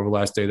changed a little bit over the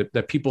last day,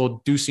 that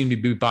people do seem to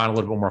be buying a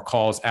little bit more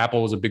calls.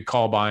 Apple was a big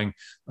call buying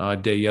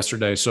day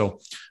yesterday. So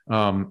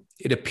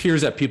it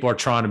appears that people are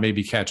trying to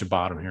maybe catch a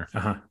bottom here.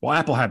 Well,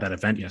 Apple had that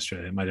event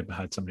yesterday. It might have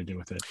had something to do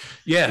with it.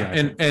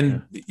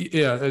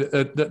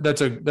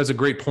 That's a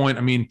great point.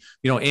 I mean,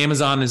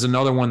 Amazon is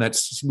another one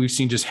we've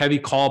seen just heavy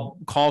call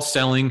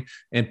selling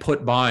and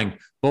put buying.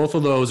 Both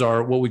of those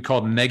are what we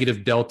call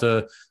negative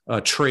delta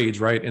trades,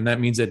 right? And that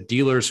means that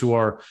dealers who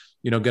are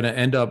going to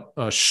end up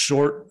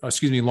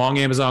long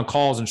Amazon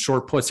calls and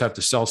short puts have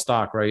to sell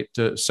stock, right?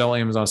 To sell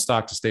Amazon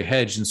stock to stay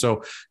hedged. And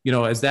so,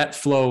 as that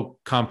flow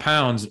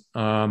compounds,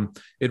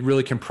 it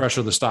really can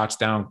pressure the stocks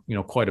down,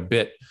 quite a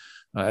bit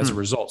as a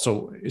result.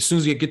 So as soon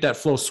as you get that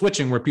flow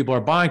switching where people are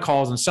buying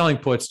calls and selling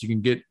puts, you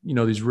can get,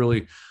 these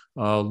really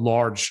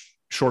large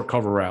short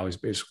cover rallies,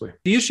 basically.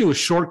 The issue with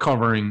short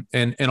covering,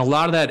 and a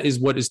lot of that is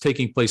what is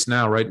taking place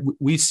now, right?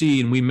 We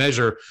see and we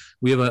measure,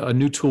 we have a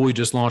new tool we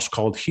just launched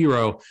called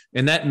Hero,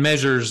 and that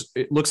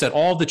it looks at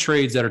all the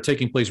trades that are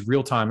taking place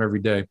real time every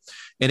day.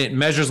 And it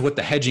measures what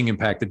the hedging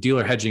impact, the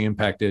dealer hedging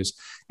impact is.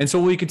 And so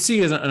what we could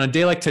see is on a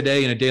day like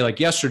today and a day like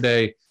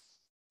yesterday,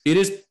 It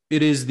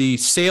is the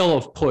sale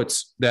of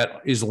puts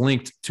that is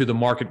linked to the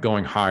market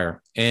going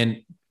higher.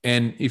 And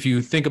if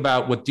you think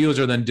about what dealers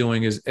are then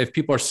doing is if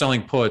people are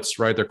selling puts,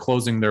 right, they're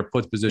closing their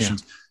put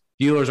positions.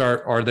 Yeah. Dealers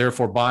are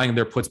therefore buying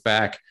their puts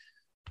back.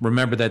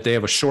 Remember that they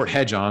have a short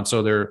hedge on,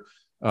 so they're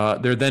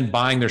then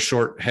buying their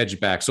short hedge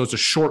back. So it's a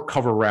short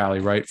cover rally,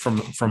 right, from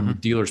the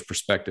dealer's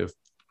perspective.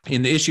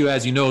 And the issue,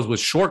 as you know, is with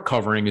short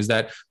covering is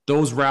that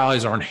those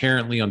rallies are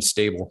inherently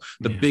unstable.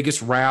 The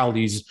biggest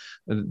rallies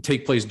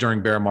take place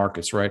during bear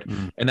markets, right?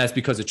 And that's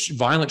because it's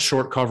violent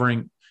short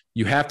covering.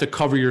 You have to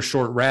cover your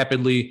short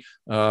rapidly.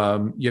 You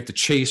have to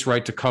chase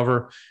right to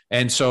cover.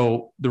 And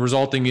so the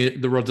resulting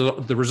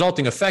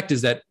effect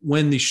is that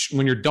when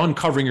you're done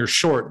covering your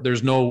short,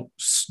 there's no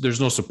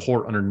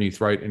support underneath,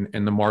 right?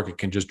 And the market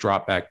can just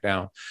drop back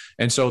down.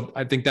 And so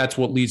I think that's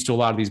what leads to a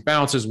lot of these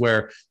bounces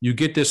where you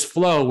get this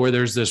flow where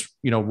there's this,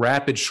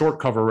 rapid short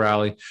cover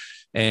rally.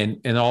 And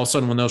all of a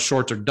sudden when those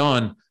shorts are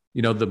done,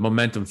 the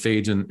momentum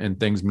fades and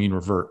things mean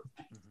revert.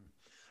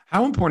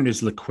 How important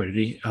is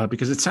liquidity?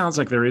 Because it sounds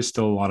like there is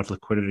still a lot of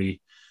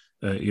liquidity,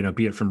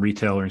 be it from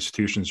retail or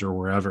institutions or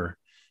wherever.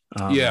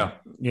 Yeah.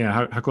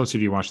 How closely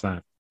do you watch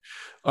that?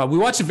 We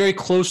watch it very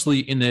closely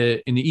in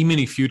the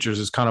E-mini futures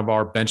is kind of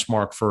our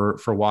benchmark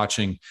for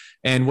watching.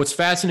 And what's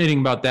fascinating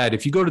about that,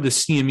 if you go to the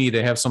CME,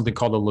 they have something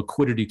called a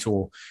liquidity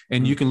tool,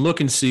 and you can look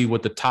and see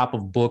what the top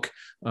of book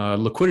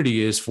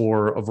liquidity is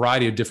for a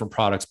variety of different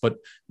products. But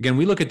again,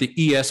 we look at the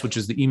ES, which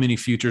is the E-mini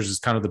futures, is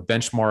kind of the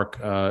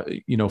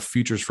benchmark,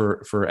 futures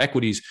for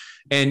equities.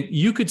 And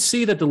you could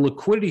see that the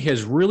liquidity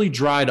has really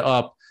dried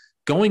up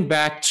going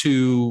back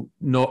to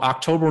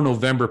October,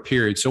 November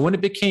period. So when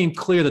it became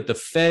clear that the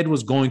Fed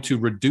was going to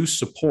reduce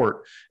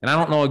support, and I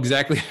don't know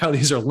exactly how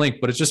these are linked,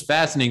 but it's just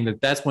fascinating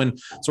that that's when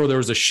sort of there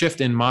was a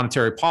shift in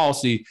monetary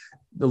policy,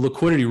 the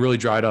liquidity really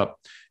dried up.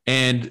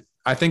 And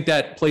I think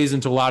that plays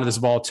into a lot of this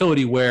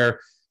volatility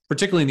where,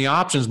 particularly in the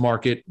options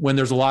market, when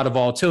there's a lot of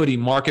volatility,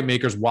 market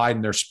makers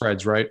widen their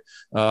spreads, right?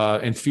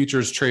 And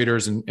futures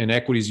traders and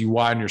equities, you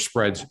widen your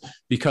spreads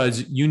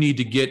because you need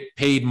to get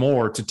paid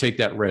more to take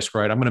that risk,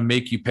 right? I'm going to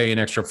make you pay an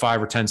extra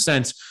 5 or 10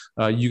 cents.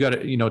 You got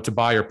to, to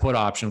buy your put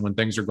option when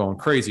things are going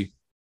crazy.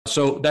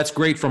 So that's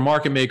great for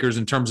market makers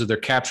in terms of they're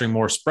capturing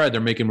more spread, they're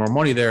making more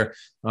money there.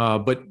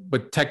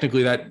 But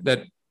technically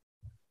that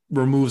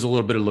removes a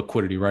little bit of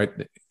liquidity, right?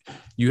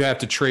 You have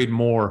to trade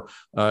more.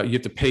 You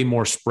have to pay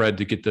more spread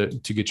to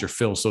get your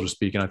fill, so to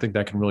speak. And I think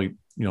that can really,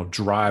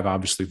 drive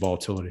obviously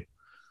volatility.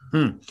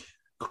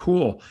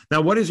 Cool.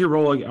 Now, what is your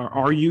role?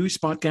 Are you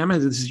Spot Gamma?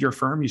 This is your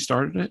firm. You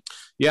started it?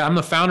 Yeah, I'm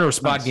the founder of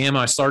Spot Gamma.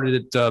 I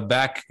started it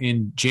back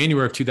in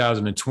January of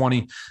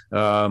 2020.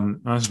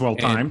 That's well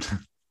timed.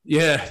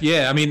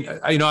 Yeah. I mean,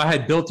 I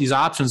had built these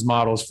options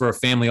models for a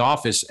family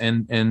office,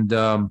 and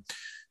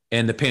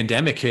the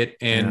pandemic hit,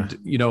 and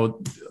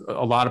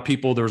a lot of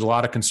people, there was a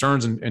lot of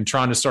concerns, and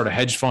trying to start a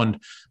hedge fund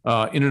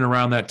in and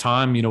around that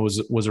time,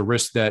 was a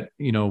risk that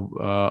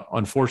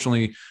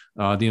unfortunately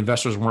the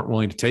investors weren't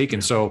willing to take.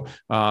 And so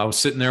I was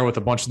sitting there with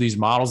a bunch of these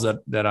models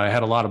that I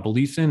had a lot of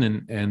belief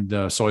in,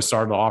 and so I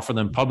started to offer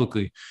them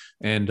publicly,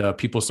 and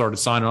people started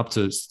signing up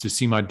to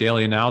see my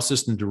daily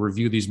analysis and to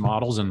review these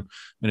models, and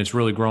it's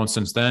really grown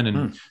since then.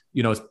 And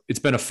it's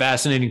been a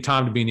fascinating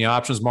time to be in the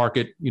options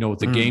market, with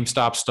the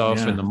GameStop stuff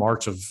and the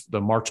March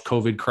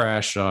COVID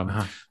crash.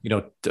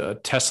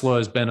 Tesla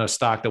has been a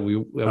stock that we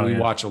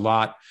watch a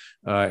lot,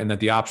 and that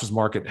the options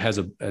market has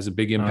a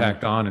big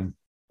impact on,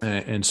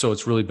 and so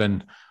it's really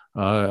been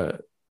a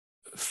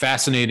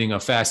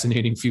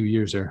fascinating few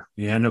years there.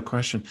 Yeah, no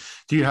question.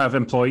 Do you have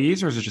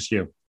employees, or is it just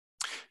you?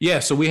 Yeah,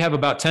 so we have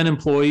about 10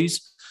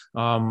 employees,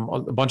 a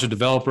bunch of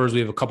developers. We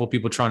have a couple of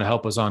people trying to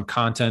help us on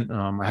content.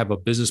 I have a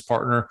business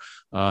partner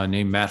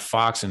named Matt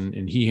Fox,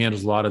 and he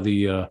handles a lot of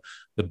the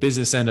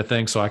business end of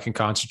things, so I can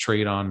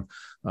concentrate on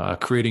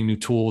creating new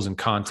tools and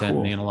content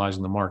and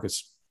analyzing the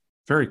markets.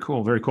 Very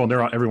cool. Very cool.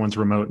 Everyone's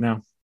remote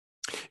now.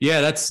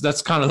 Yeah,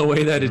 that's kind of the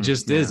way that it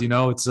just is.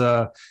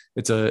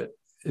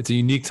 It's a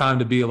unique time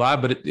to be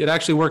alive, but it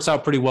actually works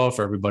out pretty well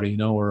for everybody.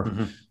 Where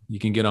you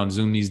can get on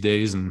Zoom these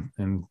days and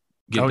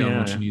get done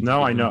what you need.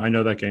 No, I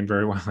know that game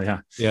very well.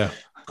 Yeah.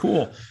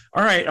 Cool.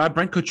 All right,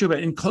 Brent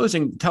Kochuba. In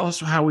closing, tell us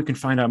how we can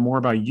find out more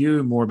about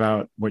you, more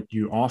about what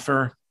you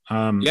offer.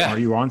 Are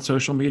you on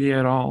social media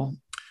at all?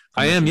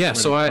 I am, yeah.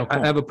 So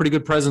I have a pretty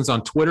good presence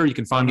on Twitter. You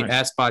can find me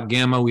at Spot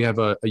Gamma. We have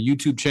a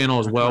YouTube channel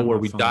as well where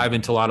we dive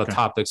into a lot of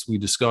topics we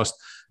discussed.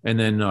 And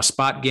then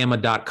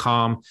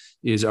spotgamma.com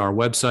is our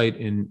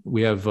website. And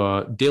we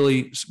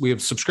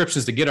have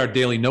subscriptions to get our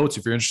daily notes.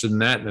 If you're interested in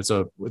that,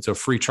 it's a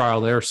free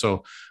trial there.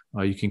 So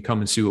you can come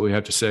and see what we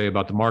have to say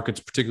about the markets,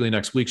 particularly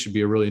next week. Should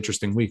be a really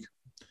interesting week.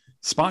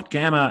 Spot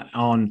Gamma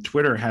on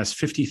Twitter has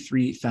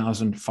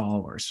 53,000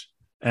 followers.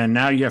 And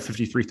now you have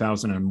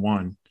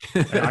 53,001.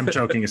 I'm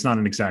joking. It's not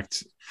an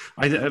exact,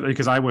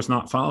 because I was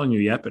not following you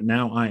yet, but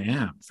now I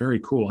am. Very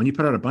cool. And you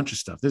put out a bunch of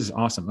stuff. This is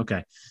awesome.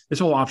 Okay. This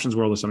whole options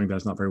world is something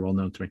that's not very well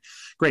known to me.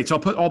 Great. So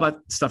I'll put all that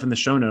stuff in the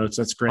show notes.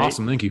 That's great.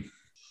 Awesome. Thank you.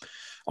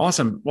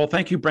 Awesome. Well,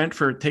 thank you, Brent,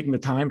 for taking the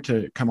time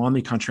to come on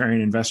the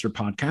Contrarian Investor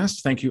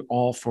podcast. Thank you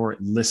all for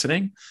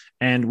listening,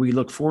 and we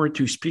look forward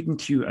to speaking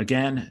to you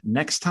again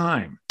next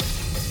time.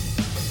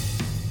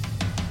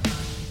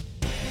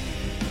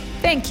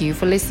 Thank you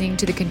for listening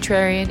to the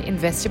Contrarian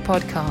Investor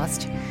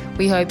Podcast.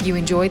 We hope you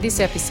enjoyed this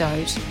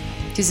episode.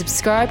 To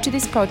subscribe to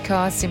this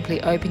podcast,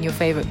 simply open your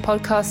favorite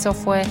podcast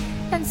software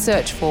and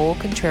search for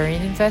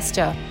Contrarian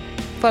Investor.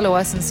 Follow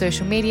us on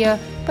social media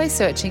by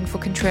searching for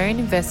Contrarian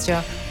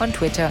Investor on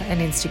Twitter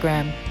and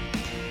Instagram.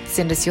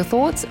 Send us your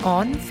thoughts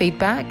on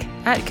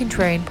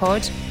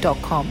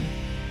feedback@contrarianpod.com.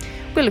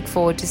 We look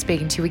forward to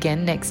speaking to you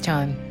again next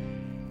time.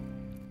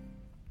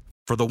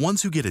 For the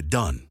ones who get it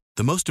done,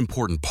 the most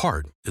important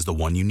part is the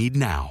one you need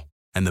now.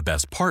 And the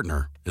best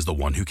partner is the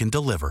one who can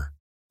deliver.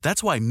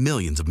 That's why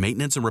millions of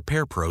maintenance and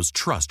repair pros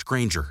trust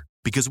Grainger,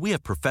 because we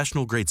have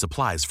professional-grade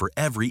supplies for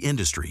every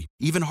industry,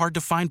 even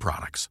hard-to-find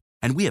products.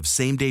 And we have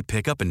same-day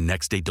pickup and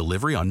next-day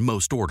delivery on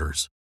most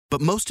orders.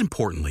 But most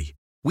importantly,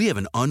 we have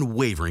an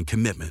unwavering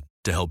commitment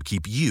to help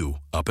keep you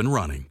up and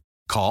running.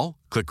 Call,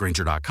 click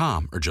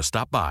Grainger.com, or just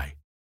stop by.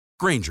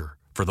 Grainger,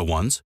 for the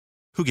ones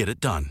who get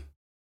it done.